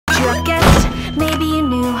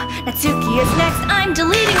Natsuki is next, I'm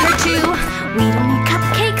deleting her too. We don't need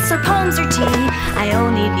cupcakes or poems or tea. I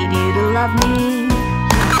only need you to love me.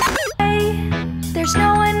 There's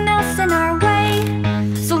no one else in our way,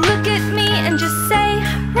 so look at me and just say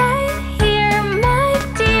right here, my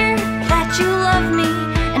dear, that you love me.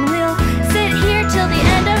 And we'll sit here till the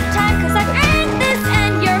end of time, 'cause I've earned this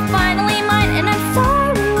and you're finally mine. And I'm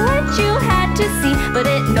sorry what you had to see, but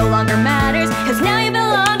it no longer matters, 'cause now you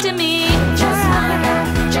belong to me. Just Monica,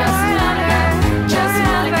 just Monica, just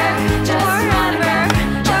Monica, just Monica,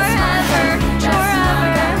 just Monica, just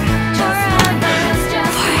Monica, just Monica,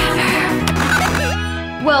 just Monica.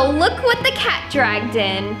 Well, look what the cat dragged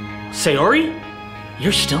in. Sayori?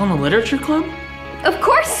 You're still in the literature club? Of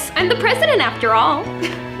course, I'm the president after all.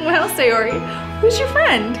 Well, Sayori, who's your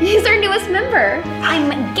friend? He's our newest member.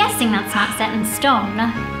 I'm guessing that's not set in stone.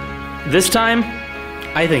 This time,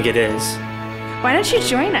 I think it is. Why don't you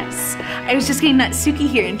join us? I was just getting Natsuki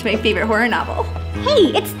here into my favorite horror novel.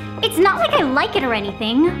 Hey, it's not like I like it or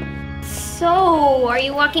anything. So, are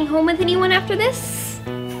you walking home with anyone after this?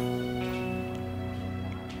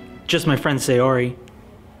 Just my friend Sayori.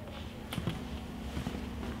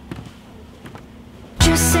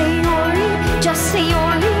 Just Sayori, just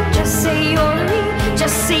Sayori, just Sayori,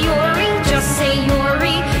 just Sayori, just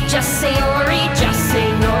Sayori, just Sayori, just